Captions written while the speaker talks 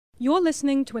You're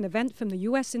listening to an event from the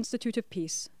U.S. Institute of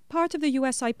Peace, part of the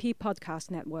USIP podcast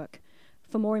network.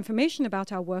 For more information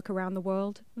about our work around the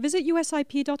world, visit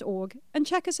usip.org and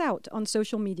check us out on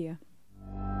social media.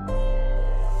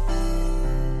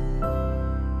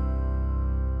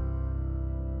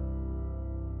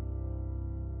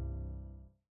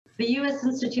 The U.S.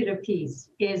 Institute of Peace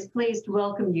is pleased to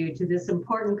welcome you to this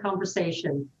important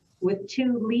conversation with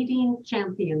two leading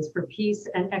champions for peace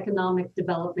and economic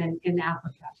development in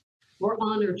Africa. We're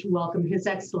honored to welcome His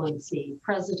Excellency,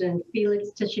 President Felix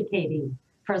Tshisekedi,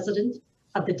 President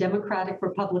of the Democratic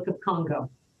Republic of Congo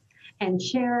and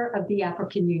Chair of the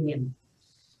African Union.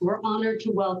 We're honored to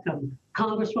welcome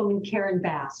Congresswoman Karen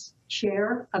Bass,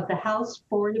 Chair of the House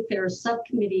Foreign Affairs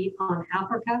Subcommittee on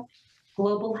Africa,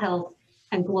 Global Health,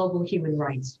 and Global Human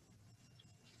Rights.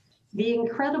 The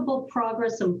incredible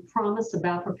progress and promise of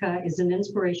Africa is an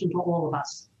inspiration to all of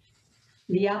us.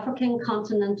 The African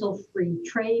Continental Free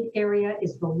Trade Area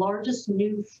is the largest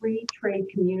new free trade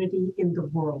community in the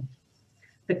world.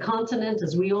 The continent,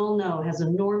 as we all know, has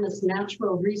enormous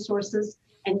natural resources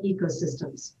and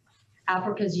ecosystems.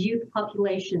 Africa's youth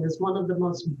population is one of the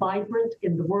most vibrant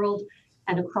in the world,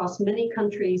 and across many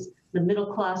countries, the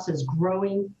middle class is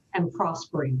growing and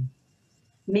prospering.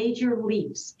 Major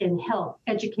leaps in health,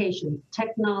 education,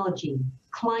 technology,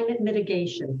 climate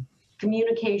mitigation,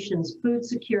 communications, food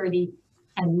security,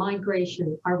 and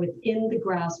migration are within the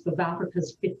grasp of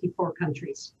Africa's 54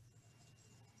 countries.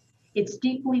 It's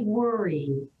deeply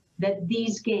worrying that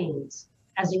these gains,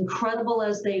 as incredible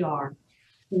as they are,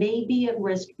 may be at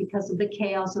risk because of the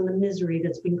chaos and the misery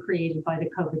that's been created by the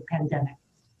COVID pandemic.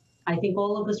 I think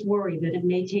all of us worry that it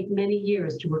may take many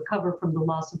years to recover from the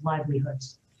loss of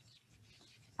livelihoods.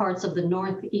 Parts of the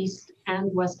North, East,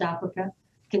 and West Africa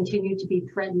continue to be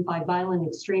threatened by violent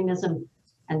extremism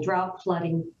and drought,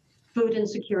 flooding, food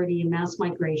insecurity, and mass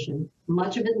migration,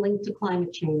 much of it linked to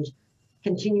climate change,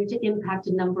 continue to impact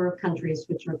a number of countries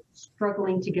which are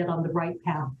struggling to get on the right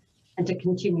path and to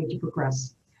continue to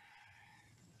progress.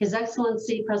 His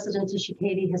Excellency President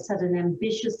Tshisekedi has set an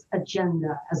ambitious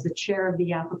agenda as the chair of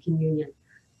the African Union,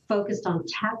 focused on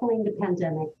tackling the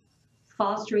pandemic,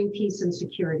 fostering peace and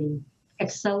security,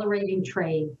 accelerating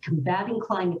trade, combating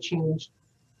climate change,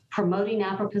 promoting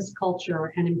Africa's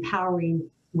culture, and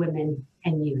empowering women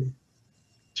and youth.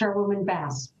 Chairwoman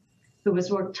Bass, who has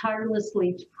worked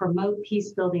tirelessly to promote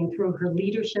peace building through her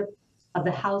leadership of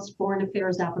the House Foreign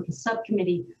Affairs Africa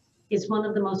Subcommittee, is one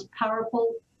of the most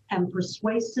powerful and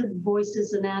persuasive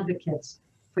voices and advocates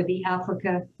for the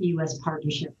Africa-U.S.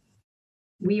 partnership.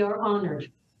 We are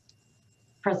honored,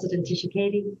 President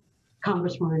Tshisekedi,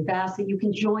 Congresswoman Bass, that you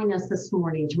can join us this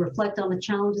morning to reflect on the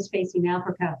challenges facing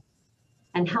Africa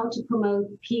and how to promote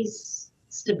peace,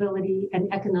 stability, and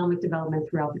economic development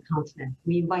throughout the continent.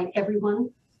 We invite everyone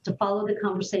to follow the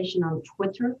conversation on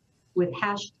Twitter with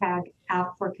hashtag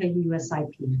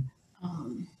AfricaUSIP.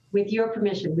 With your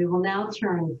permission, we will now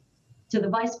turn to the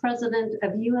Vice President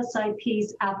of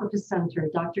USIP's Africa Center,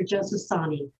 Dr. Joseph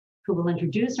Sani, who will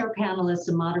introduce our panelists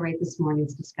and moderate this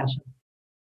morning's discussion.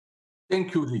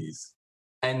 Thank you, Liz,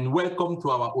 and welcome to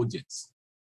our audience.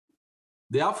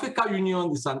 The Africa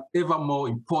Union is an ever more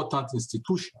important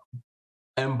institution,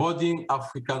 embodying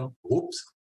African hopes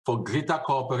for greater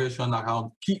cooperation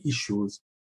around key issues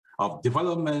of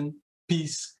development,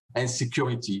 peace, and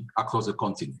security across the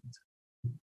continent.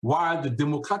 While the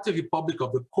Democratic Republic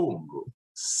of the Congo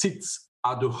sits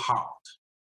at the heart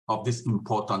of this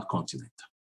important continent.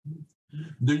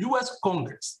 The US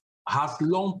Congress has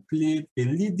long played a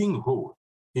leading role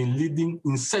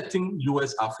in setting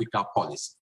US-Africa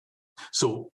policy.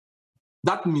 So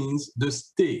that means the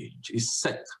stage is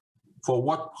set for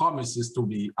what promises to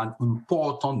be an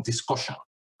important discussion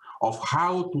of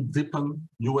how to deepen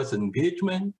US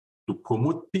engagement to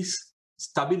promote peace,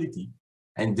 stability,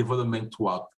 and development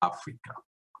throughout Africa.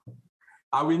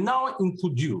 I will now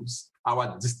introduce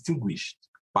our distinguished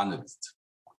panelists.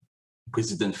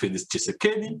 President Felix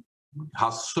Tshisekedi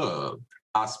has served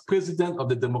as President of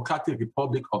the Democratic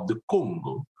Republic of the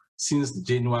Congo since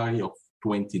January of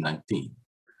 2019,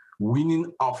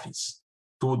 winning office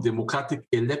through democratic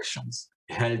elections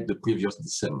held the previous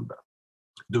December,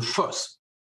 the first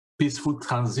peaceful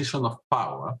transition of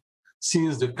power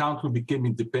since the country became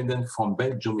independent from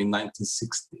Belgium in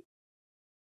 1960.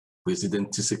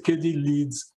 President Tshisekedi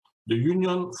leads the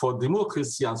Union for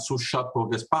Democracy and Social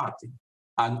Progress Party,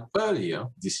 and earlier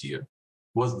this year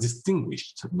was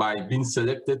distinguished by being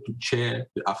selected to chair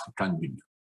the African Union.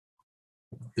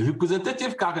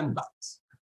 Representative Karen Bass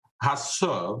has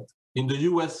served in the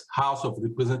US House of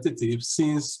Representatives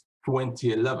since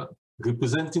 2011,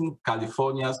 representing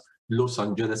California's Los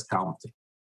Angeles County.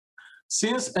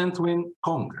 Since entering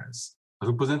Congress,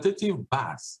 Representative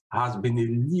Bass has been a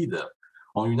leader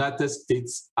on United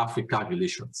States-Africa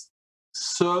relations,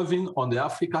 serving on the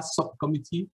Africa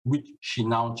Subcommittee, which she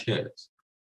now chairs.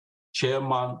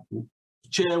 Chairwoman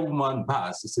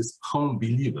Bass is a strong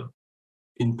believer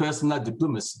in personal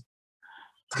diplomacy,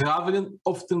 traveling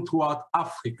often throughout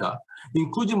Africa,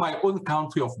 including my own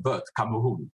country of birth,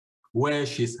 Cameroon, where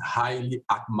she's highly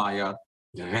admired,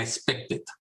 respected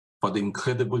for the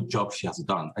incredible job she has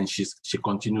done, and she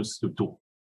continues to do.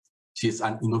 She is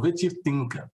an innovative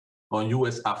thinker on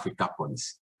US-Africa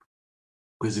policy.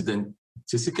 President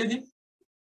Tshisekedi,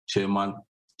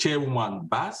 Chairwoman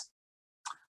Bass,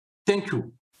 thank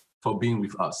you for being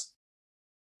with us.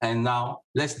 And now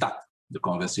let's start the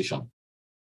conversation.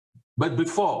 But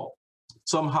before,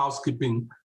 some housekeeping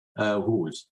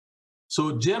rules.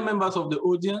 So, dear members of the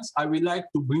audience, I would like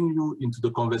to bring you into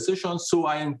the conversation. So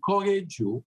I encourage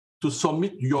you to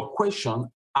submit your question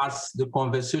as the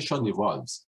conversation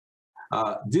evolves.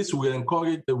 This will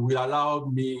allow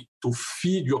me to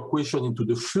feed your question into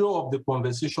the flow of the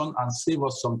conversation and save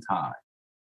us some time.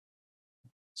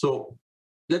 So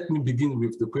let me begin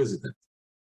with the president.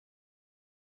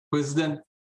 President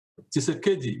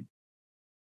Tshisekedi,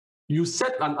 you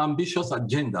set an ambitious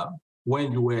agenda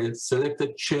when you were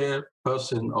selected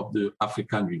chairperson of the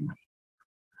African Union.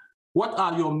 What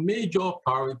are your major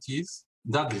priorities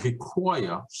that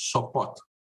require support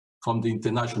from the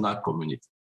international community?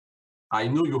 I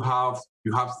know you have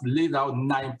laid out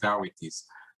 9 priorities,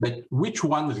 but which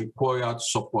one required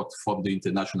support from the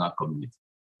international community?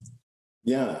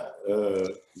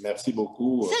 Merci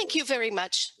beaucoup. Thank you very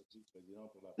much,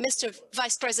 Mr.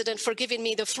 Vice President, for giving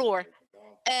me the floor.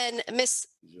 And Ms.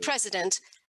 President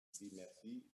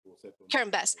Karen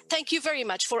Bass, thank you very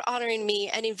much for honoring me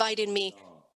and inviting me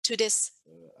to this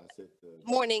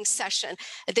morning session.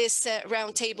 This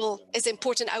roundtable is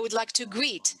important. I would like to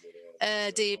greet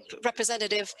the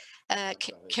representative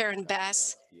Karen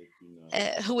Bass,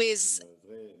 who is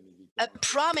a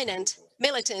prominent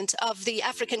militant of the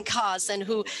African cause, and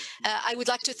who I would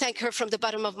like to thank her from the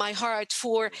bottom of my heart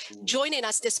for joining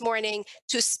us this morning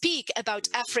to speak about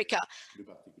Africa,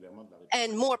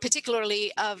 and more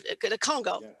particularly of the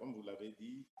Congo.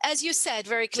 As you said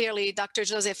very clearly, Dr.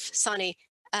 Joseph Sani,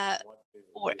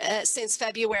 since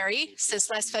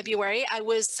last February, I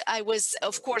was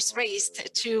of course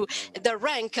raised to the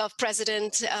rank of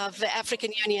President of the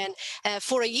African Union.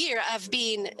 For a year, I've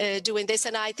been doing this,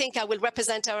 and I think I will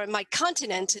represent my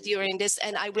continent during this,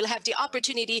 and I will have the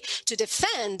opportunity to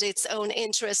defend its own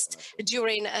interest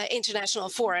during international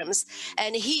forums.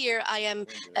 And here I am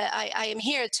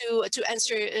here to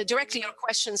answer directly your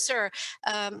question, sir.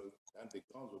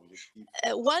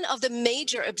 One of the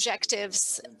major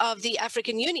objectives of the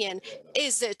African Union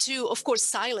is to, of course,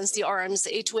 silence the arms.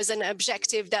 It was an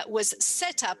objective that was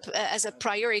set up as a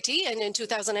priority, and in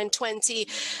 2020,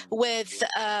 with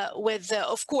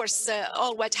of course,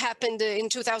 all what happened in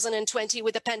 2020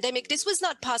 with the pandemic, this was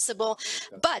not possible.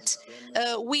 But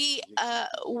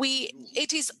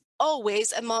it is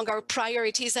always among our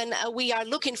priorities, and we are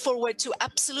looking forward to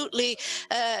absolutely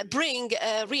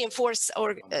reinforce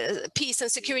our peace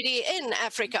and security in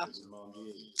Africa.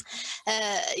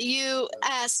 You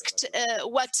asked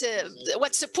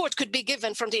what support could be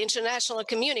given from the international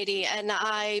community, and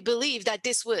I believe that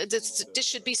this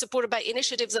should be supported by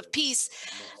initiatives of peace,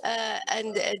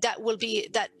 and that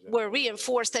were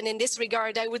reinforced. And in this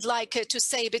regard, I would like to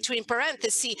say, between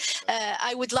parentheses,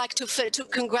 I would like to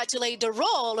congratulate the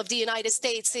role of the United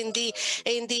States in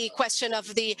the question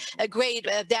of the Great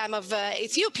Dam of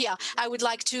Ethiopia. I would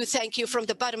like to thank you from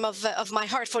the bottom of my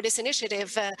heart for this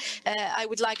initiative. I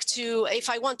would like to, if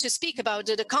I want to speak about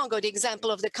the Congo, the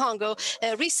example of the Congo,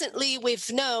 recently we've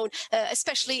known,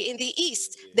 especially in the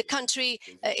east, the country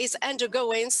is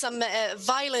undergoing some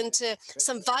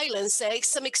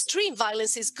extreme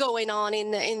violence is going on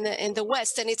in the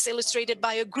west, and it's illustrated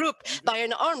by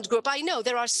an armed group. I know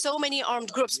there are so many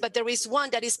armed groups, but there is one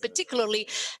that is particularly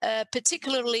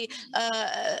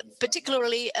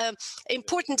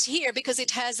important here because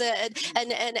it has an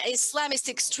Islamist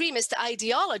extremist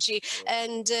ideology,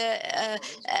 and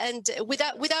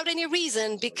without any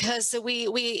reason, because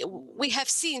we have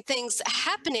seen things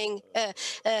happening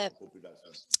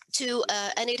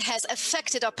and it has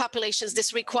affected our populations.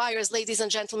 This requires, ladies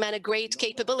and gentlemen, a great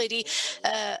capability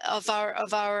of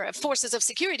our forces of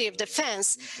security, of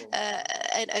defense,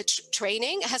 and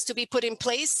training has to be put in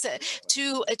place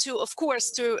to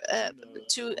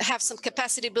have some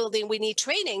capacity building. We need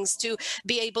trainings to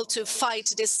be able to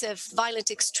fight this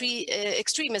violent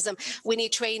extremism. We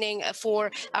need training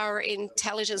for our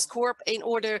intelligence corps in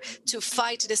order to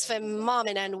fight this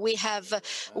phenomenon. We have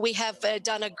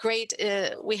done a great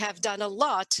we have done a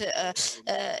lot,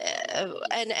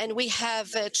 and we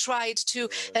have tried to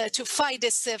fight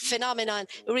this phenomenon.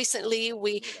 Recently,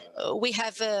 we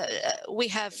have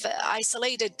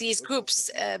isolated these groups,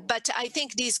 but I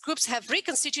think these groups have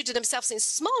reconstituted themselves in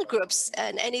small groups,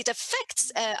 and it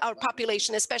affects our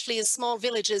population, especially in small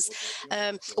villages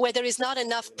where there is not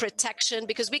enough protection,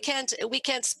 because we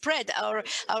can't spread our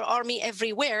army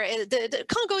everywhere. The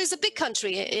Congo is a big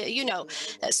country, you know,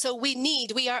 so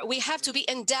we have to be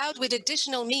endowed with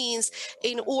additional means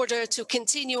in order to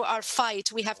continue our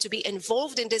fight. We have to be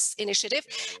involved in this initiative,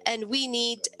 and we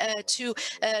need to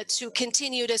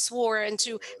continue this war and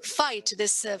to fight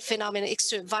this phenomenon,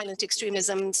 violent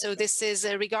extremism. So this is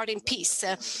regarding peace.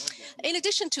 In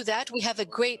addition to that, we have a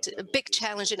big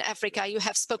challenge in Africa. You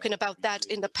have spoken about that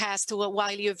in the past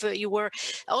while you were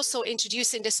also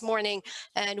introducing this morning,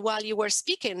 and while you were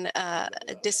speaking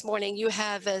this morning, you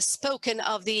have spoken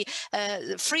of the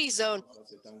free zone,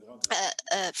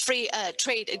 free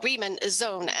trade agreement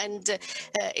zone, and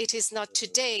it is not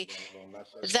today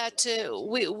that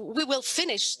we will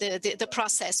finish the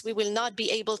process. We will not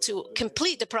be able to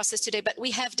complete the process today, but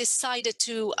we have decided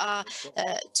to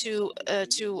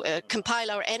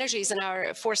compile our energies and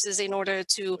our forces in order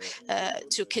to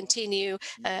continue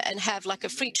and have like a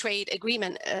free trade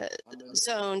agreement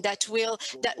zone that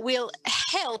will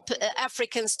help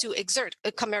Africans to exert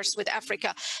commerce with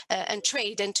Africa and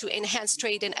trade, and to enhance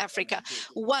trade in Africa.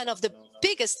 One of the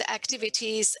biggest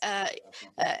activities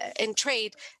in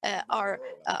trade are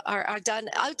done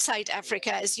outside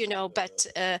Africa, as you know, but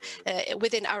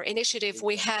within our initiative,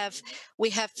 we have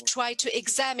tried to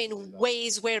examine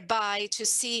ways whereby to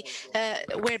see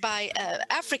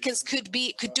Africans could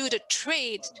do the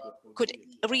trade, could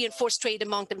reinforce trade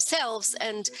among themselves,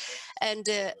 and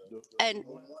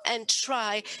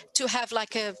try to have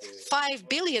like a $5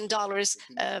 billion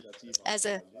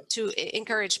to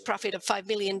encourage profit of $5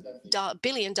 billion.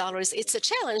 It's a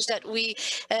challenge that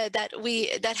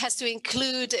has to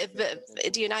include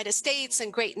the United States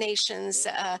and great nations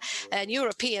and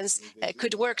Europeans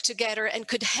could work together and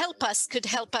could help us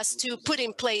to put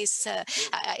in place.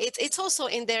 It's also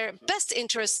in their best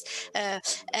interest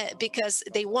because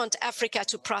they want Africa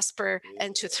to prosper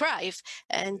and to thrive.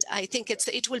 And I think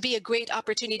it will be a great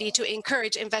opportunity to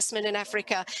encourage investment in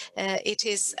Africa. It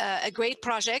is a great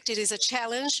project. It is a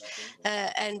challenge,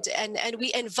 and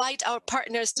we invite our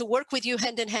partners to work with you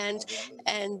hand in hand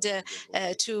and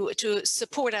to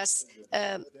support us.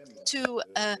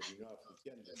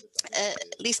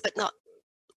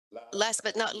 Last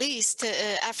but not least,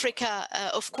 Africa,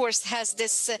 of course, has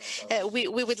this. We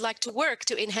would like to work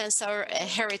to enhance our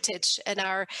heritage and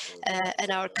our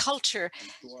culture.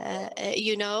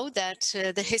 You know that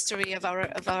the history of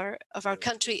our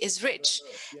country is rich,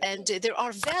 and there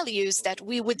are values that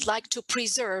we would like to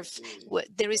preserve.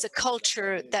 There is a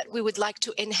culture that we would like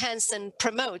to enhance and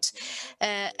promote,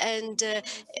 and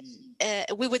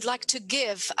we would like to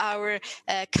give our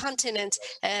continent,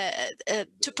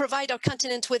 to provide our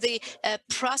continent with a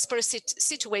prosperous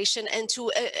situation and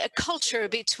to a culture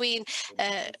between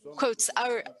quotes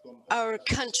our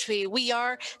country. We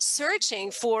are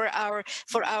searching for our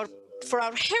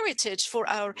heritage, for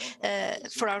our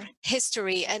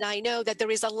history, and I know that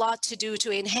there is a lot to do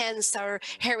to enhance our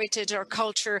heritage, our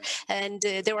culture, and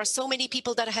there are so many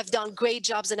people that have done great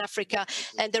jobs in Africa,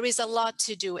 and there is a lot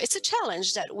to do. It's a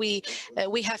challenge that we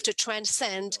have to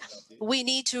transcend. We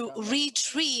need to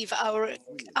retrieve our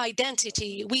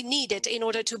identity. We need it in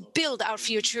order to build our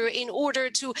future, in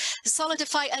order to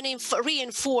solidify and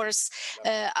reinforce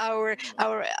our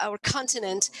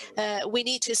continent. We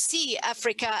need to see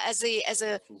Africa as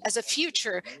a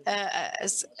future,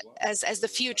 as the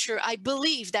future. I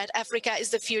believe that Africa is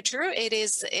the future. It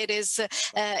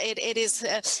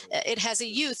has a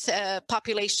youth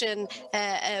population.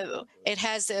 It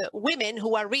has women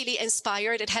who are really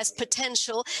inspired. It has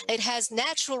potential. It has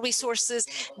natural resources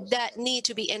that need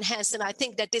to be enhanced. And I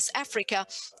think that this Africa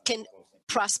can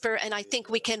prosper, and I think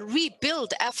we can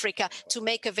rebuild Africa to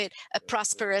make of it a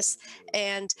prosperous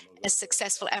and a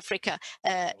successful Africa.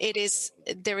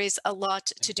 There is a lot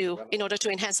to do in order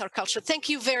to enhance our culture. Thank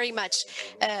you very much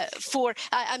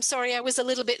I'm sorry I was a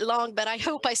little bit long, but I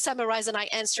hope I summarized and I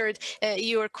answered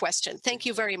your question. Thank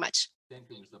you very much. Thank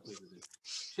you, Mr. President.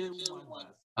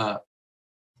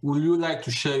 Would you like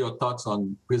to share your thoughts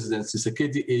on President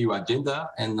Tshisekedi AU agenda,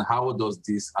 and how does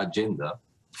this agenda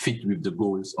fit with the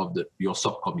goals of your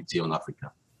subcommittee on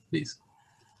Africa, please?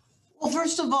 Well,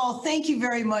 first of all, thank you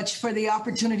very much for the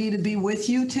opportunity to be with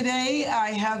you today.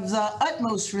 I have the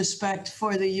utmost respect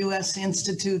for the U.S.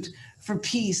 Institute for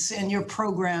Peace and your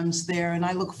programs there, and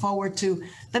I look forward to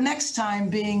the next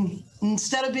time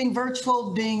instead of being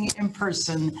virtual, being in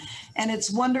person. And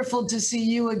it's wonderful to see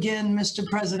you again, Mr.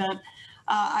 President.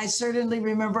 I certainly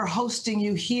remember hosting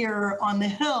you here on the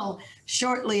Hill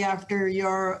shortly after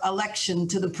your election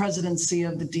to the presidency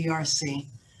of the DRC.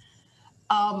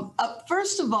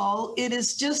 First of all, it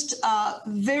is just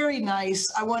very nice.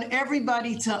 I want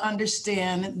everybody to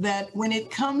understand that when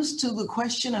it comes to the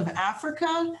question of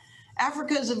Africa,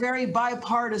 Africa is a very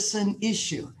bipartisan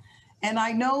issue. And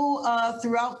I know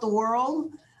throughout the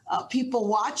world, people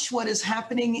watch what is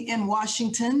happening in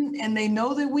Washington, and they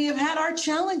know that we have had our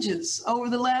challenges over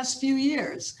the last few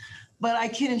years. But I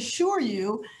can assure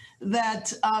you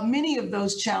that many of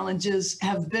those challenges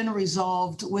have been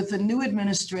resolved with a new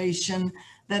administration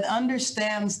that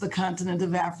understands the continent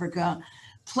of Africa,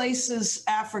 places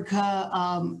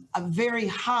Africa very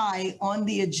high on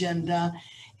the agenda.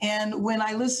 And when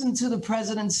I listened to the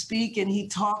president speak, and he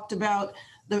talked about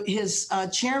his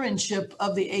chairmanship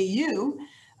of the AU,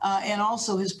 and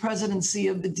also his presidency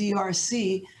of the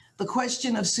DRC, the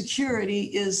question of security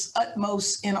is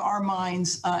utmost in our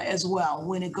minds as well,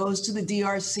 when it goes to the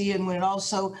DRC and when it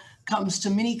also comes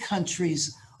to many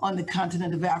countries on the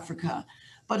continent of Africa.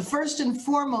 But first and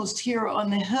foremost, here on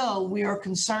the Hill, we are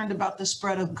concerned about the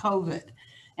spread of COVID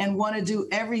and want to do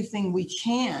everything we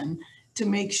can to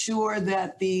make sure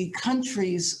that the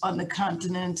countries on the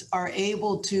continent are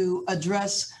able to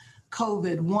address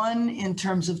COVID, one, in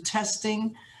terms of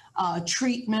testing,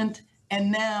 treatment, and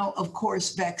now, of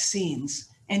course, vaccines,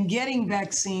 and getting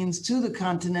vaccines to the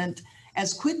continent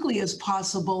as quickly as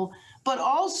possible, but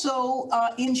also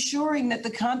ensuring that the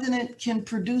continent can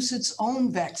produce its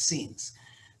own vaccines.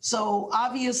 So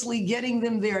obviously getting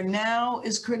them there now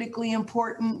is critically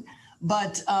important,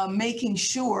 but making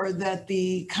sure that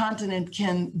the continent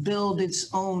can build its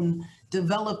own,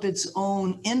 develop its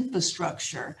own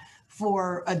infrastructure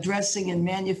for addressing and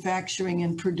manufacturing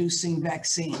and producing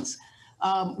vaccines.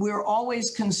 We're always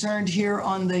concerned here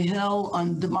on the Hill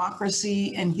on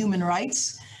democracy and human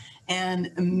rights,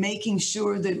 and making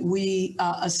sure that we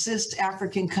assist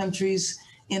African countries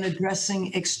in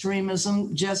addressing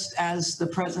extremism, just as the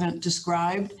president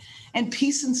described, and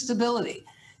peace and stability,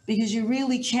 because you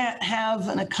really can't have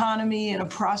an economy and a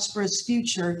prosperous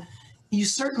future. You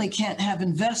certainly can't have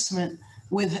investment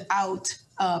without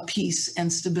peace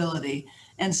and stability.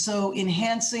 And so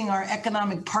enhancing our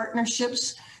economic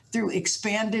partnerships through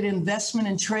expanded investment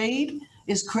and trade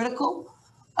is critical.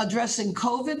 Addressing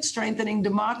COVID, strengthening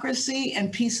democracy,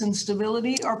 and peace and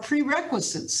stability are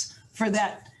prerequisites for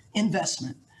that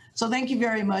investment. So thank you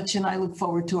very much, and I look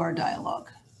forward to our dialogue.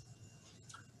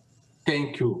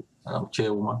 Thank you,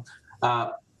 Chairwoman.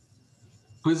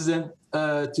 President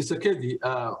Tshisekedi,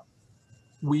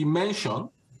 we mentioned,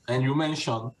 and you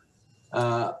mentioned,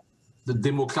 the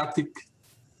democratic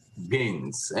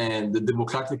gains and the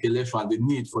democratic election and the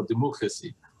need for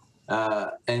democracy.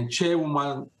 And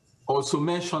Chairwoman also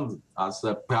mentioned as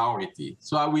a priority.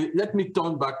 So let me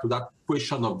turn back to that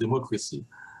question of democracy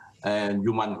and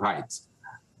human rights.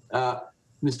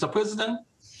 Mr. President,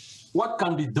 what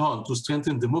can be done to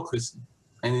strengthen democracy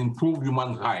and improve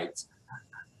human rights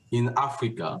in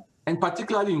Africa, and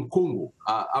particularly in Congo?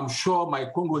 I'm sure my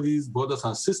Congolese brothers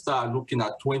and sisters are looking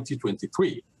at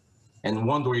 2023 and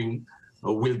wondering,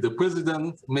 will the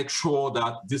president make sure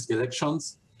that these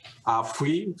elections are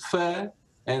free, fair,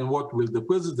 and what will the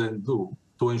president do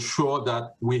to ensure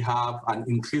that we have an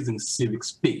increasing civic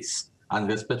space and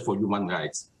respect for human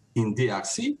rights in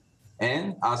DRC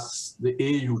and as the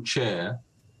AU chair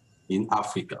in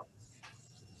Africa?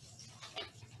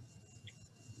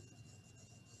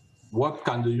 What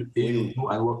can the AU do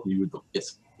and what will you do?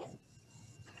 Yes.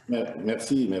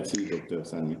 Merci, Dr.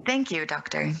 Sani. Thank you,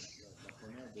 Doctor.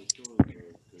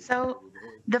 So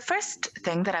the first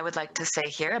thing that I would like to say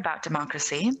here about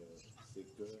democracy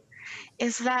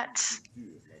is that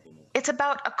it's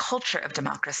about a culture of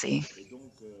democracy.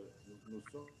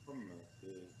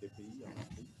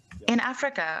 In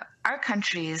Africa, our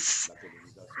countries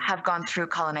have gone through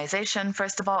colonization,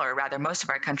 first of all, or rather most of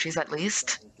our countries at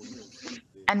least.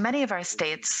 And many of our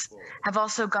states have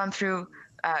also gone through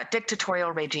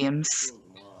dictatorial regimes.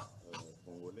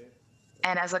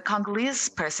 And as a Congolese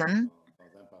person,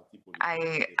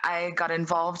 I got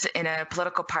involved in a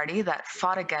political party that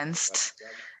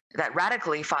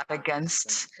radically fought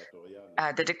against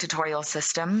the dictatorial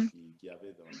system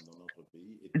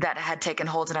that had taken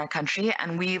hold in our country,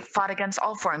 and we fought against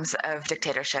all forms of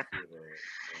dictatorship.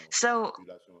 So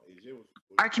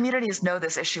our communities know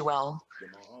this issue well.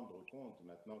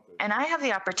 And I have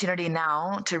the opportunity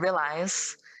now to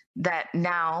realize that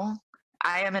now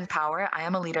I am in power, I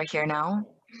am a leader here now,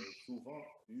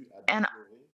 and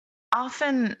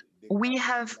often we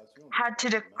have had to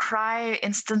decry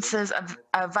instances of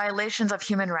violations of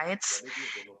human rights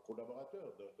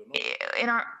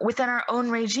within our own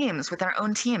regimes, within our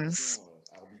own teams.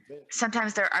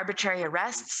 Sometimes there are arbitrary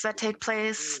arrests that take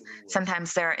place.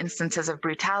 Sometimes there are instances of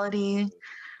brutality.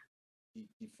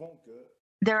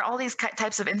 There are all these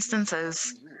types of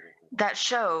instances that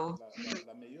show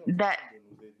that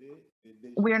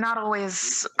we're not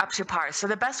always up to par. So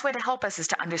the best way to help us is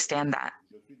to understand that.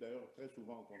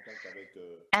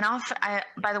 And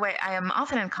by the way, I am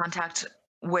often in contact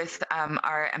with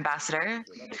our ambassador,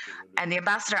 and the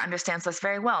ambassador understands this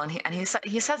very well, and he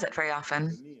says it very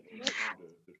often.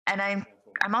 And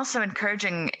I'm also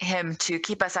encouraging him to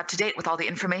keep us up to date with all the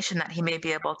information that he may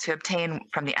be able to obtain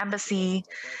from the embassy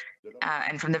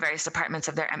and from the various departments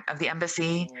of the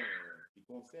embassy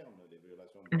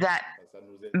that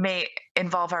may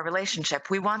involve our relationship.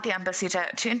 We want the embassy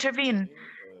to intervene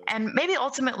and maybe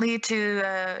ultimately to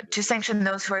sanction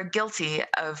those who are guilty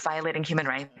of violating human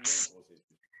rights.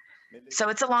 So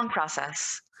it's a long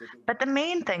process. But the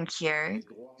main thing here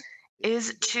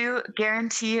is to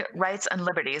guarantee rights and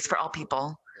liberties for all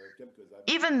people.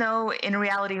 Even though in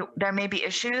reality there may be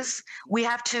issues, we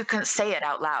have to say it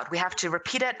out loud. We have to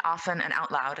repeat it often and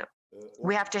out loud.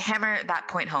 We have to hammer that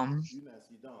point home.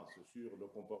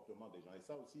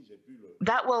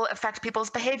 That will affect people's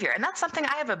behavior. And that's something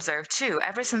I have observed too,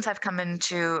 ever since I've come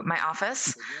into my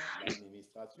office.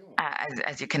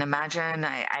 As you can imagine,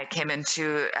 I came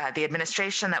into the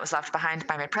administration that was left behind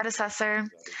by my predecessor.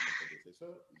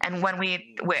 And when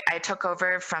I took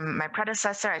over from my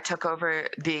predecessor, I took over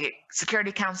the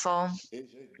Security Council,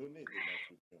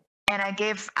 and I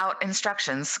gave out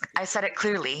instructions. I said it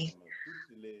clearly.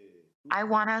 I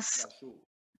want us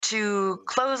to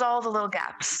close all the little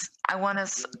gaps. I want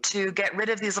us to get rid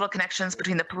of these little connections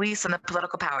between the police and the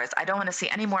political powers. I don't want to see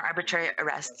any more arbitrary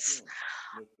arrests.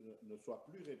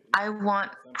 I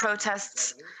want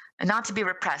protests not to be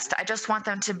repressed. I just want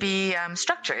them to be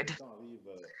structured.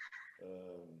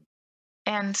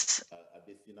 And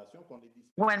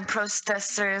when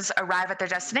protesters arrive at their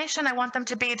destination, I want them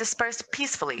to be dispersed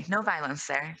peacefully, no violence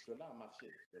there.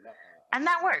 And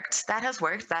that worked. That has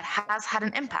worked. That has had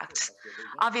an impact.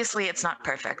 Obviously, it's not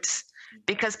perfect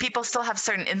because people still have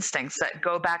certain instincts that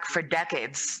go back for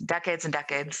decades and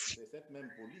decades.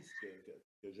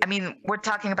 I mean, we're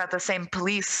talking about the same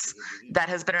police that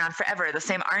has been around forever, the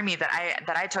same army that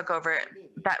I took over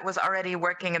that was already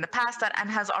working in the past and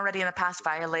has already in the past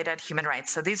violated human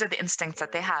rights. So these are the instincts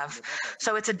that they have.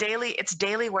 So it's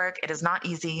daily work. It is not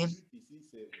easy.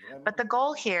 But the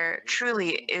goal here truly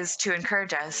is to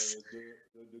encourage us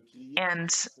and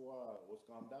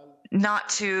not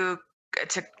to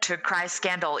cry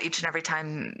scandal each and every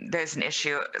time there's an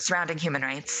issue surrounding human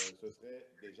rights.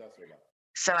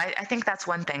 So I think that's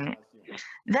one thing.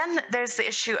 Then there's the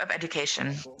issue of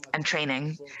education and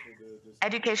training.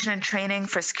 Education and training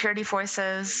for security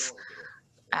forces,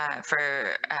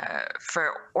 for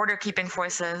order-keeping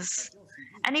forces,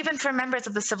 and even for members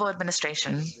of the civil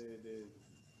administration.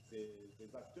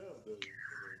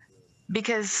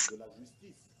 Because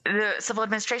the civil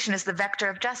administration is the vector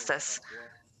of justice.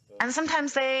 And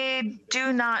sometimes they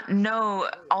do not know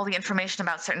all the information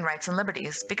about certain rights and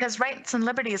liberties, because rights and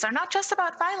liberties are not just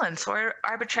about violence or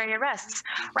arbitrary arrests.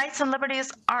 Rights and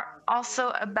liberties are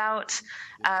also about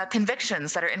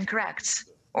convictions that are incorrect,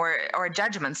 or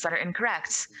judgments that are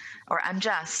incorrect or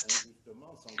unjust.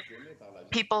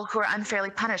 People who are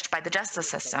unfairly punished by the justice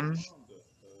system.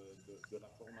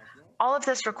 All of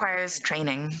this requires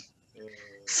training.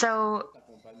 So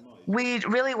we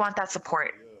really want that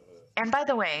support. And by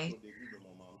the way,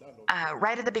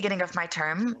 right at the beginning of my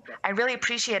term, I really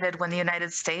appreciated when the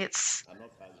United States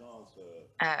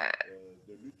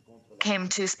came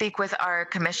to speak with our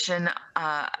commission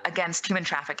against human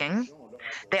trafficking.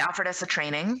 They offered us a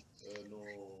training.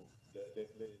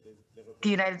 the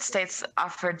United States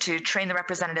offered to train the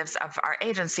representatives of our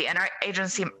agency, and our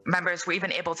agency members were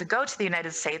even able to go to the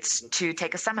United States to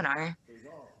take a seminar.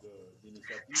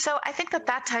 So I think that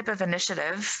that type of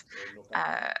initiative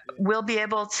will be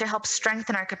able to help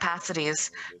strengthen our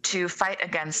capacities to fight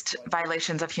against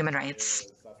violations of human rights.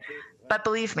 But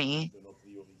believe me,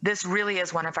 this really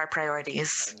is one of our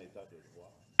priorities.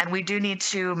 And we do need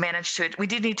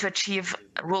to achieve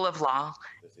rule of law,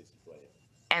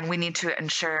 and we need to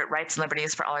ensure rights and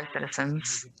liberties for all our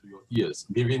citizens. Yes,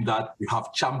 given that we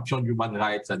have championed human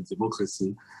rights and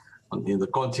democracy in the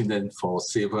continent for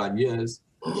several years.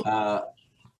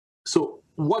 So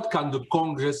what can the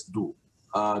Congress do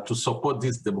to support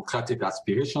these democratic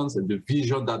aspirations and the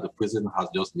vision that the president has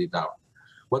just laid out?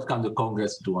 What can the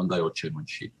Congress do under your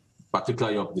chairmanship,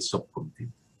 particularly of the subcommittee?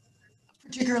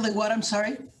 Particularly what, I'm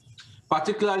sorry?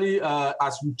 Particularly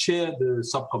as you chair the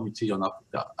subcommittee on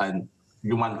Africa and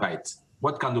human rights,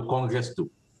 what can the Congress do?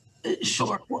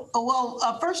 Sure.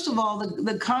 Well, first of all,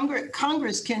 the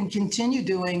Congress can continue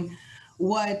doing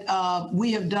what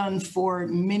we have done for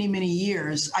many, many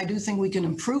years. I do think we can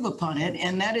improve upon it,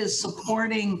 and that is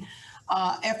supporting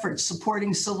efforts,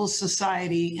 supporting civil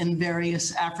society in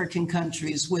various African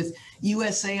countries. With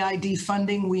USAID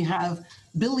funding, we have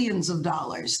billions of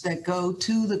dollars that go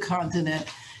to the continent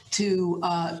to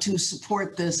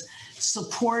support this,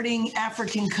 supporting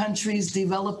African countries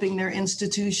developing their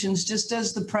institutions. Just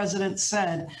as the president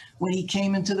said, when he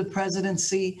came into the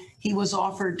presidency, he was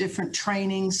offered different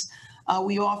trainings.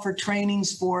 We offer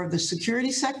trainings for the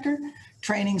security sector,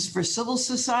 trainings for civil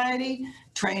society,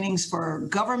 trainings for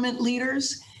government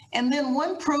leaders. And then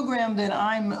one program that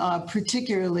I'm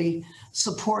particularly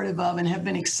supportive of and have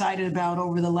been excited about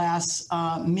over the last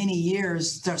many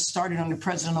years, that started under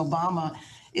President Obama,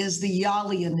 is the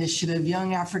YALI initiative,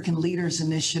 Young African Leaders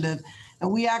Initiative. And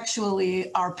we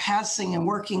actually are passing and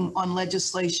working on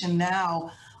legislation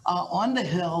now on the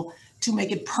Hill to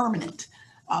make it permanent.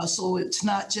 So it's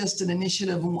not just an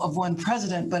initiative of one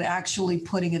president, but actually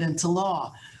putting it into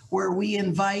law, where we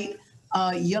invite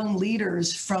young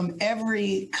leaders from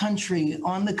every country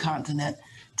on the continent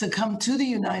to come to the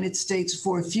United States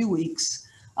for a few weeks.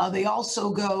 They also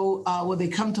go, they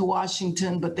come to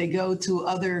Washington, but they go to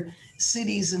other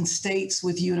cities and states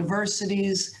with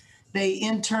universities. They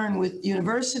intern with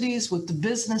universities, with the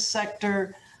business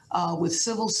sector, with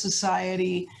civil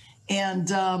society.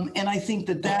 And I think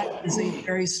that that is a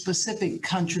very specific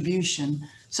contribution.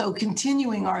 So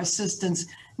continuing our assistance.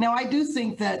 Now, I do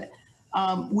think that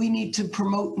we need to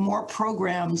promote more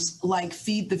programs like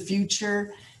Feed the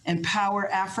Future and Power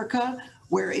Africa,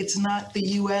 where it's not the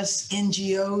US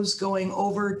NGOs going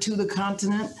over to the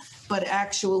continent, but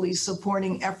actually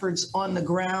supporting efforts on the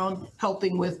ground,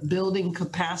 helping with building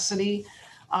capacity.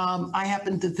 I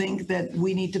happen to think that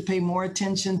we need to pay more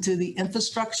attention to the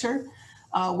infrastructure,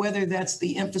 whether that's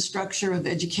the infrastructure of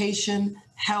education,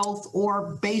 health,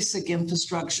 or basic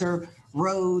infrastructure,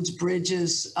 roads,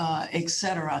 bridges, et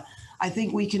cetera. I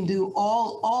think we can do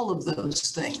all of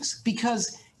those things,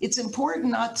 because it's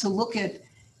important not to look at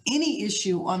any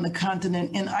issue on the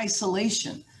continent in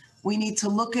isolation. We need to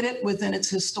look at it within its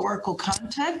historical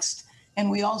context,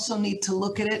 and we also need to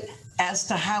look at it as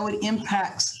to how it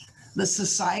impacts the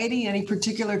society, any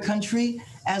particular country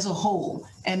as a whole,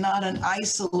 and not an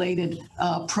isolated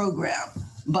program,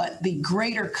 but the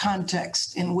greater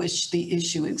context in which the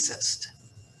issue exists.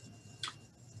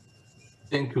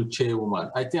 Thank you, Chairwoman.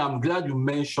 I think I'm glad you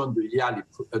mentioned the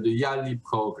YALI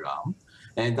program,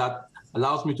 and that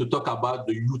allows me to talk about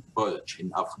the youth bulge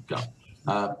in Africa.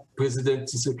 President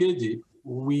Tshisekedi,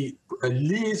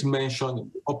 Liz mentioned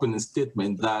in the opening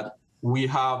statement that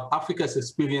Africa is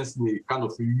experiencing a kind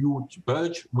of youth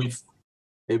bulge with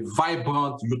a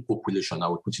vibrant youth population, I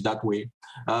would put it that way.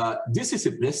 This is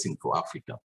a blessing for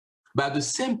Africa. But at the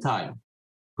same time,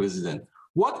 President,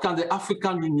 what can the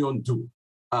African Union do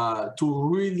to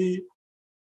really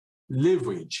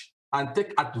leverage and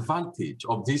take advantage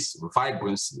of this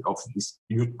vibrancy of this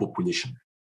youth population?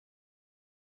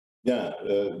 Yes,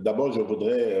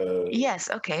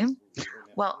 okay.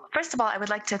 Well, first of all, I would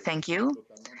like to thank you.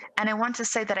 And I want to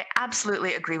say that I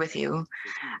absolutely agree with you.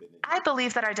 I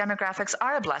believe that our demographics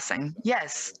are a blessing.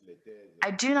 Yes. I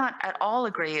do not at all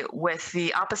agree with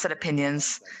the opposite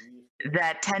opinions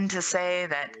that tend to say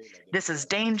that this is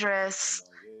dangerous,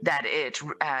 that it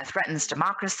threatens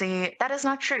democracy. That is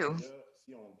not true.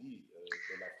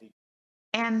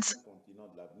 And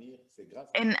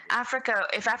in Africa,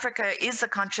 if Africa is the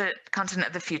continent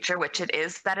of the future, which it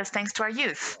is, that is thanks to our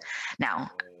youth.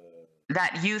 Now,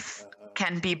 that youth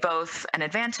can be both an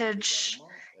advantage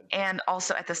and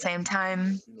also at the same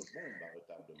time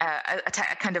a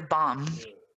kind of bomb.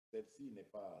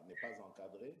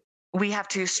 we have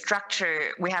to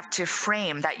structure, we have to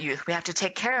frame that youth, we have to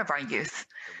take care of our youth.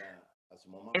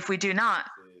 If we do not,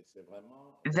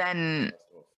 then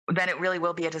it really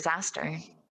will be a disaster.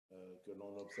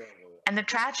 And the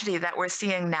tragedy that we're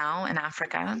seeing now in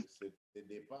Africa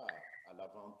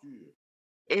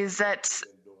is that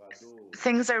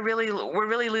we're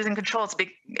really losing control.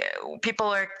 People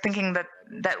are thinking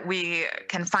that we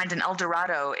can find an El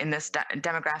Dorado in this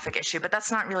demographic issue, but that's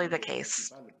not really the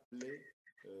case.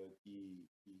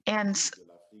 And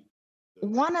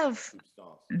one of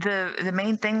the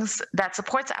main things that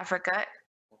supports Africa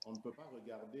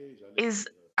is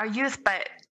our youth, but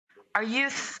our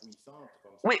youth,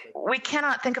 we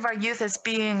cannot think of our youth as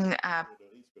being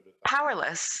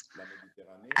powerless.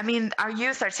 I mean, our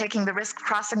youth are taking the risk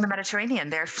crossing the Mediterranean.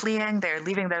 They're fleeing, they're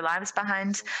leaving their lives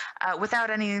behind without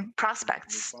any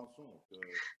prospects.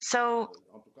 So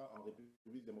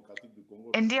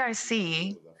in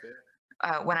DRC,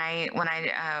 when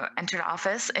I entered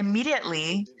office,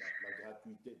 immediately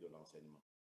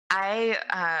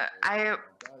I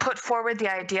put forward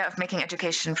the idea of making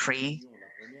education free.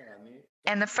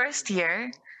 In the first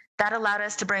year, that allowed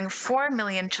us to bring 4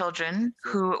 million children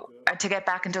to get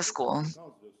back into school.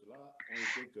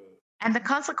 And the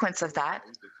consequence of that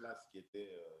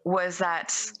was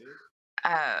that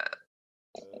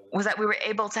we were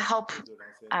able to help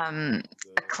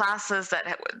classes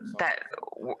that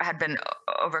had been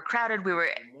overcrowded. We were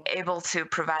able to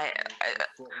provide,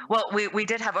 we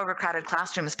did have overcrowded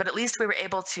classrooms, but at least we were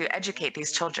able to educate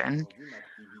these children.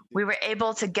 We were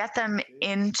able to get them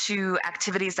into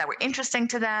activities that were interesting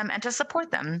to them and to support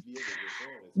them.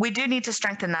 We do need to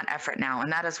strengthen that effort now,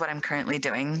 and that is what I'm currently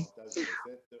doing.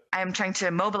 I'm trying to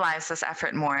mobilize this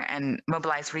effort more and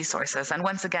mobilize resources. And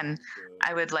once again,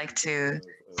 I would like to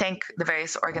thank the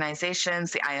various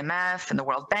organizations, the IMF and the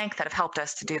World Bank that have helped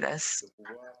us to do this.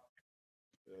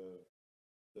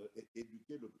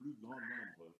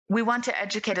 We want to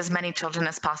educate as many children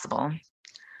as possible.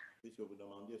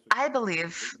 I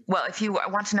believe, well, if you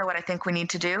want to know what I think we need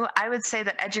to do, I would say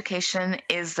that education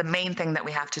is the main thing that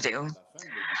we have to do.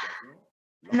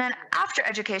 And then after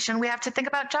education, we have to think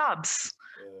about jobs.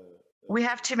 We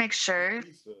have to make sure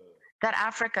that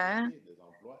Africa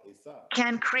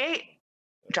can create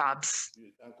jobs.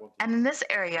 And in this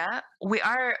area, we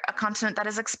are a continent that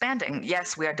is expanding.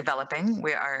 Yes, we are developing.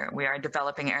 We are a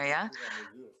developing area.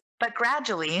 But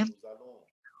gradually,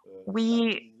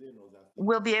 we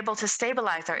will be able to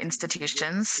stabilize our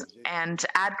institutions and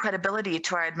add credibility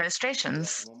to our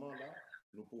administrations.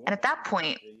 And at that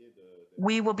point,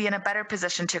 we will be in a better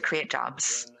position to create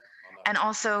jobs and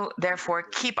also, therefore,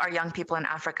 keep our young people in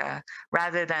Africa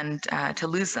rather than to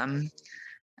lose them,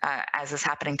 as is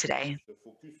happening today.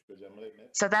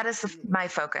 So that is my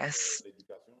focus.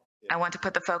 I want to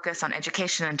put the focus on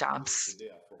education and jobs.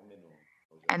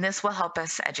 And this will help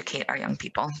us educate our young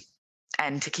people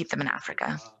and to keep them in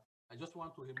Africa. I just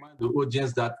want to remind the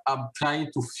audience that I'm trying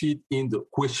to feed in the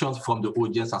questions from the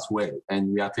audience as well,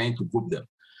 and we are trying to group them.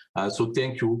 So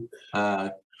thank you.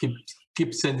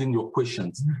 Keep sending your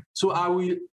questions. So I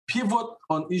will pivot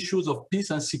on issues of peace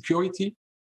and security,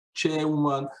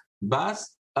 Chairwoman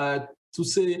Bass, to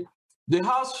say the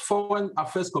House Foreign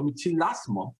Affairs Committee last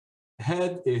month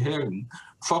had a hearing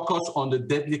focused on the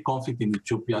deadly conflict in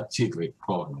Ethiopia, Tigray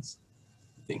province,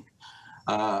 I think.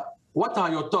 What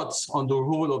are your thoughts on the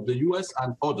role of the US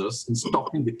and others in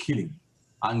stopping the killing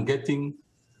and getting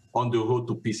on the road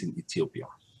to peace in Ethiopia?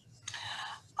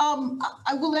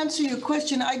 I will answer your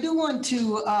question. I do want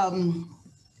to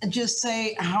just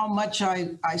say how much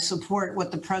I support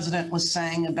what the president was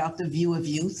saying about the view of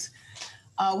youth.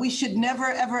 We should never,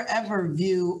 ever, ever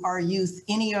view our youth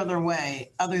any other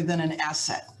way other than an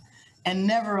asset and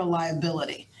never a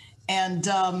liability. And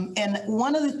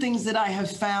one of the things that I have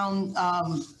found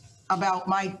about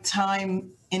my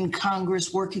time in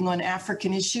Congress working on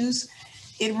African issues,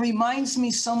 it reminds me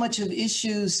so much of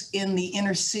issues in the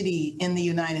inner city in the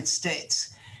United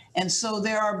States. And so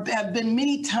there have been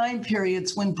many time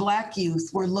periods when Black youth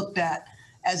were looked at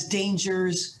as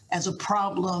dangers, as a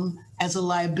problem, as a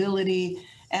liability.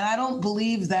 And I don't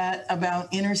believe that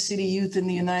about inner city youth in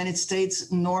the United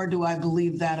States, nor do I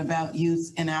believe that about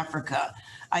youth in Africa.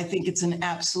 I think it's an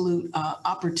absolute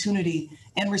opportunity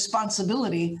and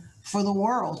responsibility for the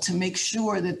world to make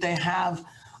sure that they have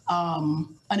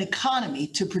an economy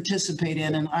to participate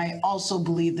in. And I also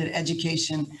believe that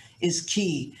education is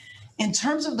key. In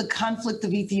terms of the conflict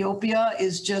of Ethiopia,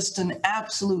 is just an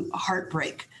absolute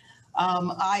heartbreak.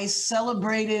 I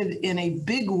celebrated in a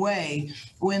big way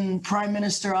when Prime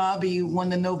Minister Abiy won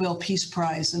the Nobel Peace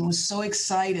Prize and was so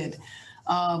excited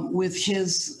with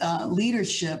his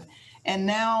leadership. And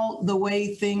now the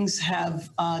way things have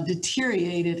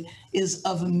deteriorated is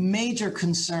of major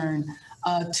concern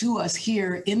to us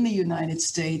here in the United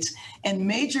States, and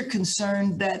major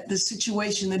concern that the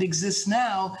situation that exists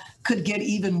now could get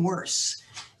even worse.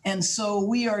 And so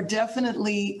we are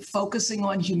definitely focusing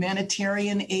on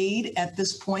humanitarian aid at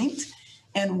this point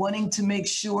and wanting to make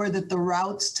sure that the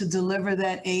routes to deliver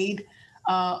that aid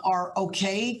are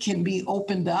okay, can be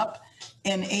opened up,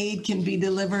 and aid can be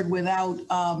delivered without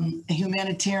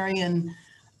humanitarian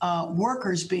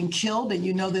workers being killed. And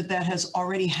you know that that has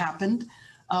already happened.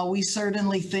 We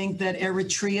certainly think that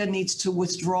Eritrea needs to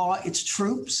withdraw its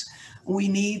troops.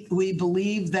 We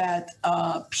believe that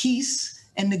peace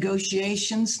and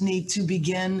negotiations need to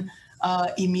begin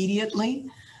immediately.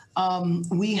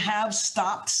 We have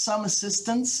stopped some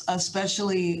assistance,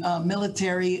 especially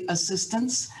military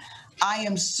assistance. I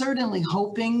am certainly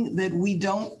hoping that we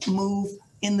don't move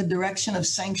in the direction of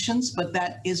sanctions, but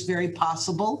that is very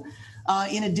possible.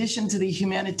 In addition to the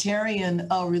humanitarian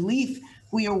relief,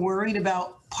 we are worried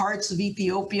about parts of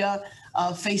Ethiopia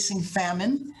facing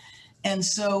famine. And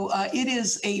so it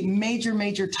is a major,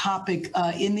 major topic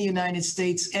in the United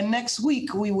States. And next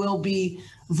week, we will be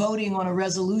voting on a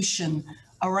resolution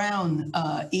around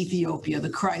Ethiopia, the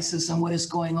crisis and what is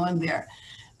going on there.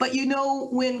 But you know,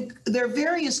 when there are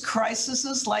various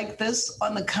crises like this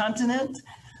on the continent,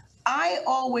 I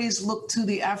always look to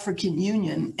the African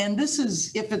Union. And this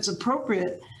is, if it's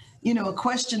appropriate, you know, a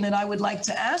question that I would like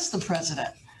to ask the president.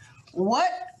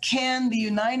 What can the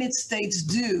United States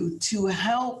do to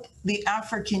help the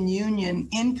African Union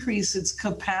increase its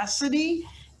capacity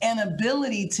and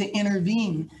ability to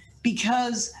intervene?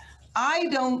 Because I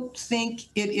don't think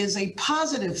it is a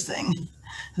positive thing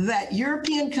that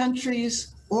European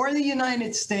countries or the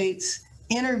United States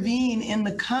intervene in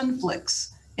the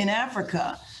conflicts in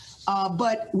Africa.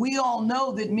 But we all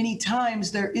know that many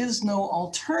times there is no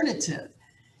alternative.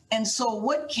 And so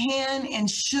what can and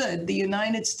should the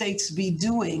United States be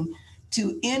doing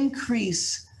to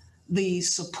increase the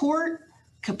support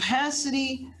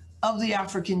capacity of the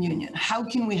African Union? How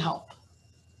can we help?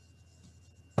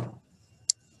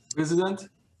 President,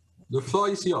 the floor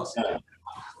is yours.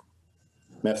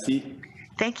 Merci.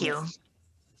 Thank you.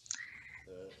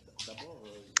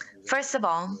 First of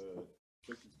all,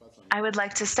 I would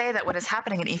like to say that what is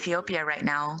happening in Ethiopia right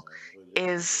now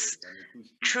is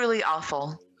truly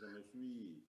awful.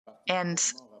 And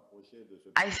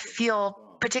I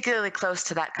feel particularly close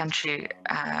to that country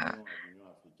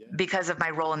because of my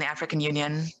role in the African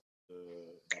Union.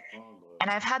 And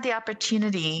I've had the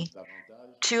opportunity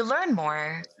to learn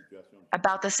more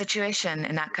about the situation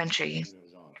in that country.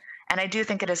 And I do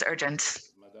think it is urgent.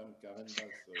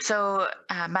 So,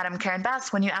 Madam Karen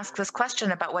Bass, when you ask this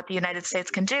question about what the United States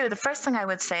can do, the first thing I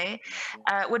would say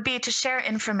would be to share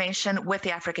information with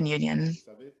the African Union.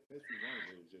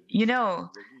 You know,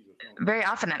 very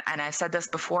often, and I've said this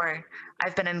before,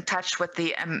 I've been in touch with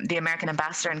the American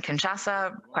ambassador in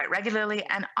Kinshasa quite regularly,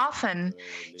 and often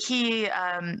he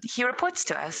reports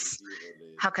to us.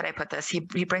 How could I put this?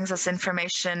 He brings us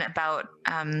information about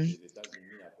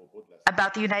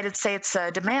the United States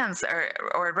demands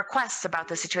or requests about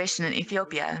the situation in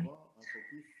Ethiopia.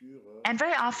 And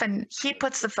very often he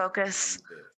puts the focus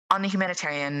on the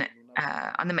humanitarian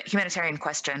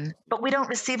question, but we don't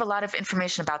receive a lot of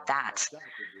information about that.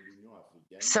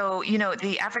 So, you know,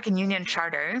 the African Union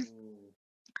Charter,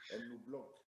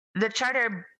 the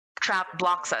Charter trap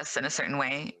blocks us in a certain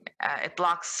way. It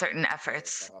blocks certain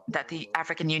efforts that the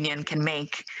African Union can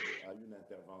make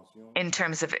in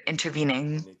terms of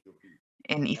intervening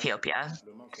in Ethiopia.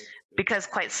 Because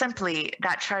quite simply,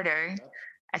 that charter,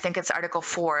 I think it's Article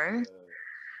 4,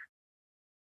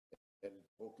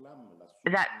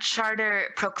 that charter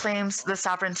proclaims the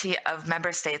sovereignty of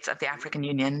member states of the African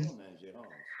Union.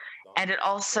 And it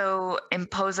also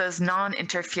imposes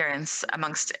non-interference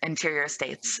amongst interior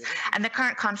states. And the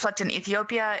current conflict in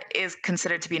Ethiopia is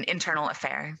considered to be an internal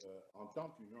affair.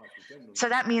 So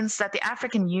that means that the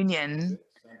African Union,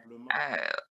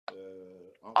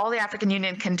 all the African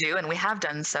Union can do, and we have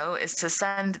done so, is to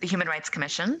send the Human Rights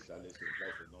Commission,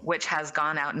 which has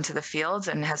gone out into the fields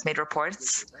and has made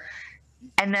reports.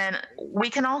 And then we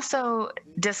can also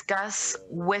discuss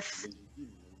with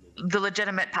the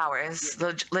legitimate powers,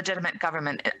 the legitimate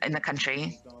government in the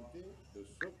country.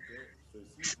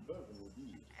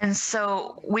 And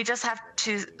so we just have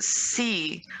to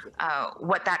see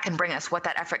what that can bring us, what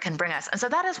that effort can bring us. And so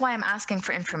that is why I'm asking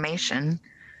for information.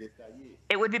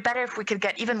 It would be better if we could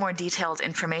get even more detailed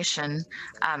information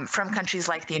from countries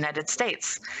like the United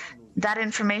States. That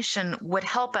information would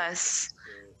help us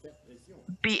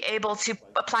be able to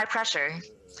apply pressure.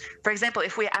 For example,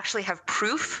 if we actually have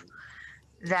proof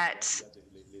that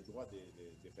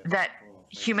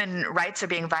human rights are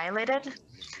being violated,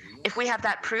 if we have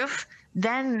that proof,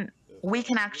 then we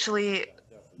can actually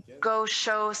go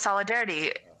show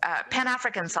solidarity,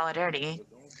 Pan-African solidarity,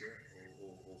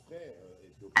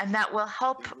 and that will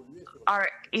help our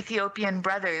Ethiopian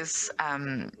brothers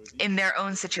in their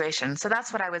own situation. So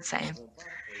that's what I would say.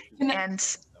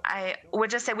 And I would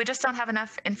just say we just don't have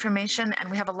enough information, and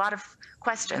we have a lot of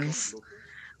questions.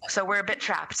 So we're a bit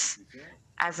trapped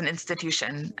as an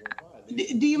institution.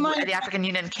 Do you mind? The African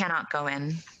Union cannot go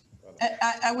in.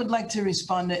 I would like to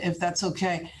respond if that's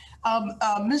okay.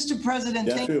 Mr. President,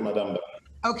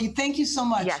 okay, thank you so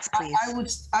much. Yes,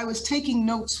 please. I was taking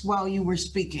notes while you were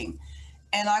speaking,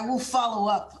 and I will follow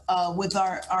up with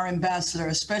our ambassador,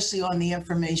 especially on the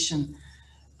information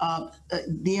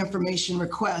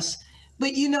request.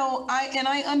 But you know,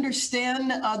 I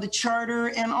understand the charter,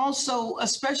 and also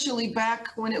especially back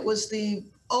when it was the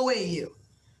OAU.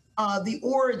 The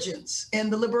origins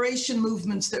and the liberation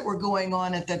movements that were going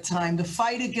on at that time, the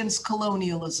fight against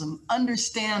colonialism,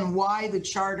 understand why the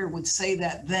charter would say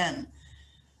that then.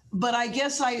 But I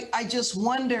guess I just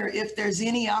wonder if there's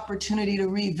any opportunity to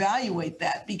reevaluate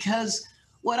that, because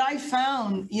what I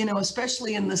found, you know,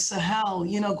 especially in the Sahel,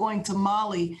 you know, going to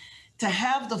Mali, to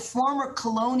have the former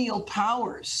colonial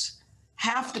powers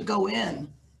have to go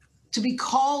in, to be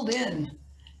called in.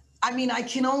 I mean, I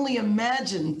can only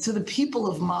imagine to the people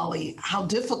of Mali how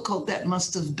difficult that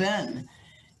must have been.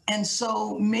 And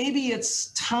so maybe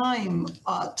it's time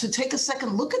to take a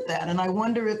second look at that. And I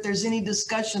wonder if there's any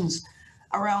discussions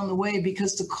around the way,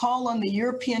 because to call on the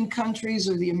European countries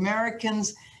or the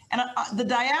Americans, and the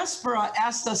diaspora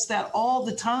asked us that all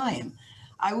the time.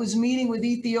 I was meeting with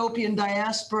Ethiopian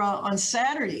diaspora on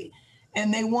Saturday,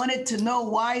 and they wanted to know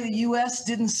why the US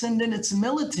didn't send in its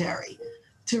military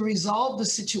to resolve the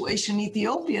situation in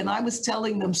Ethiopia. And I was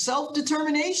telling them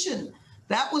self-determination.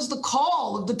 That was the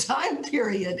call of the time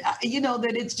period. You know,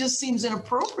 that it just seems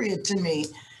inappropriate to me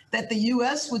that the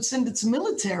US would send its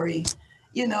military,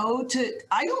 you know,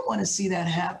 I don't want to see that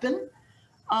happen.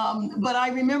 But I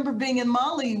remember being in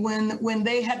Mali when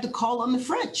they had to call on the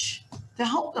French to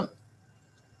help them.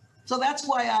 So that's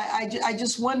why I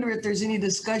just wonder if there's any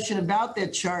discussion about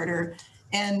that charter.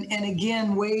 And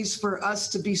again, ways for us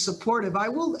to be supportive. I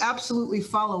will absolutely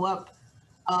follow up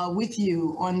with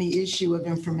you on the issue of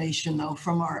information, though,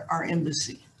 from our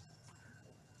embassy.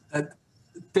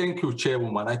 Thank you,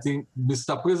 Chairwoman. I think,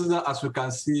 Mr. President, as you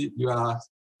can see, you are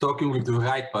talking with the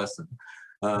right person,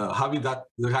 having the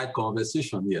right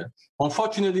conversation here.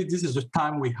 Unfortunately, this is the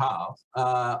time we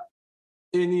have.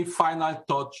 Any final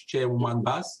thoughts, Chairwoman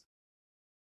Bass?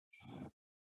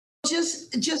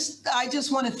 I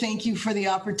just want to thank you for the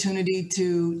opportunity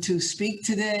to speak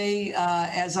today.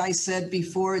 As I said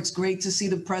before, it's great to see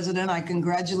the president. I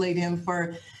congratulate him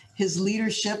for his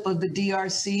leadership of the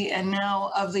DRC and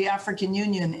now of the African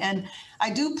Union. And I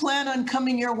do plan on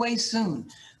coming your way soon.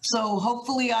 So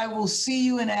hopefully I will see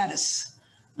you in Addis.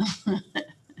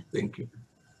 Thank you.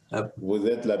 Vous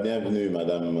êtes la bienvenue,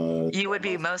 Madame. You would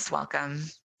be most welcome.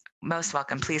 Most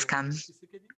welcome. Please come.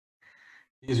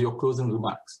 Is your closing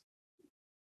remarks,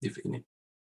 if any?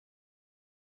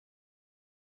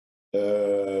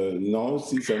 Non,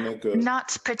 si ce n'est que...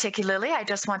 Not particularly. I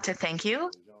just want to thank you.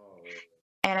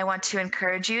 And I want to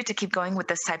encourage you to keep going with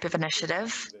this type of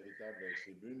initiative.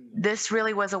 This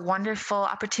really was a wonderful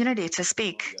opportunity to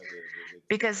speak,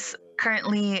 because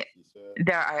currently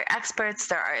there are experts,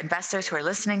 there are investors who are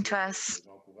listening to us.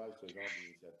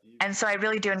 And so I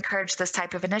really do encourage this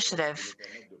type of initiative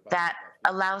that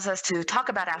allows us to talk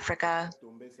about Africa,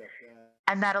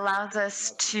 and that allows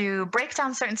us to break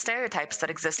down certain stereotypes that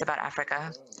exist about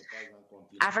Africa.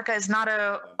 Africa is not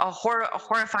a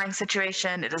horrifying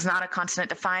situation. It is not a continent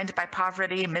defined by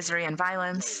poverty, misery, and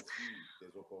violence.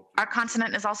 Our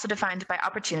continent is also defined by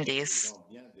opportunities.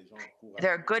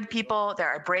 There are good people, there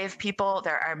are brave people,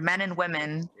 there are men and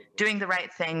women doing the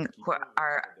right thing who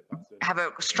have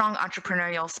a strong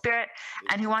entrepreneurial spirit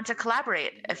and who want to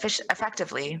collaborate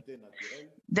effectively.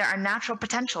 There are natural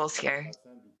potentials here.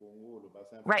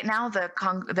 Right now, the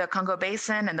Congo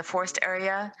Basin and the forest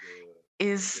area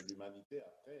is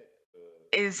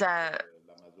the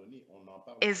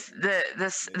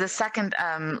second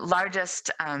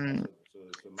largest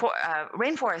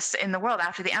rainforest in the world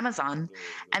after the Amazon,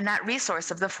 and that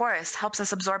resource of the forest helps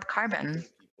us absorb carbon.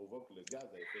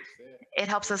 It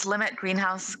helps us limit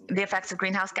the effects of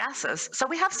greenhouse gases. So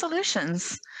we have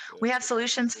solutions. We have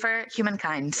solutions for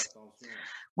humankind.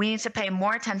 We need to pay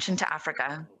more attention to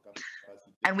Africa.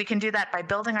 And we can do that by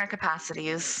building our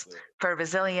capacities for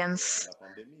resilience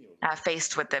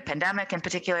faced with the pandemic in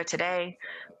particular today,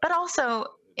 but also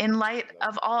in light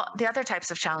of all the other types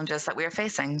of challenges that we are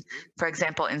facing, for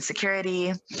example,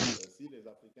 insecurity.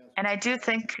 And I do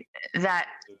think that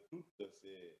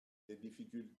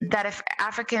if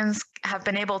Africans have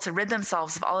been able to rid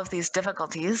themselves of all of these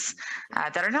difficulties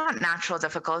that are not natural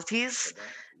difficulties,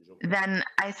 then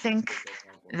I think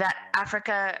that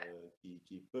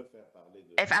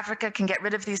if Africa can get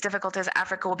rid of these difficulties,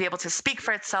 Africa will be able to speak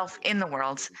for itself in the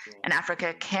world, and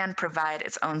Africa can provide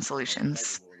its own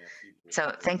solutions.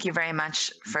 So thank you very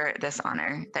much for this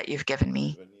honor that you've given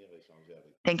me.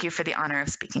 Thank you for the honor of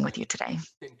speaking with you today.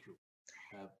 Thank you,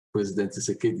 President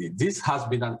Tshisekedi. This has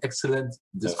been an excellent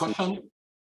discussion.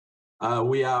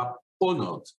 We are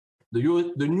honored.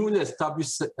 The newly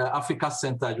established Africa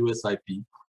Center at USIP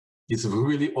is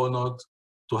really honored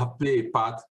to have played a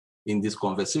part in this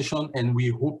conversation, and we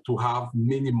hope to have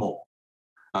many more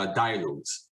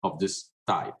dialogues of this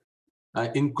type.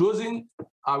 In closing,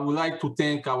 I would like to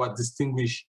thank our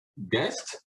distinguished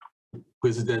guest,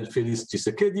 President Felix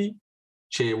Tshisekedi,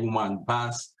 Chairwoman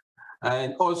Bass,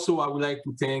 and also I would like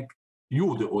to thank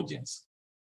you, the audience,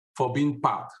 for being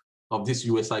part of this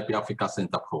USIP Africa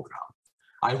Center program.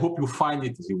 I hope you find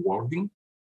it rewarding,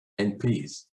 and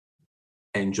please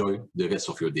enjoy the rest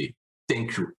of your day.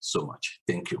 Thank you so much.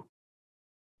 Thank you.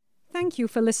 Thank you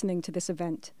for listening to this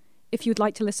event. If you'd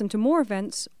like to listen to more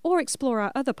events or explore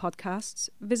our other podcasts,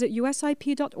 visit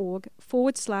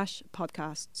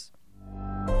usip.org/podcasts.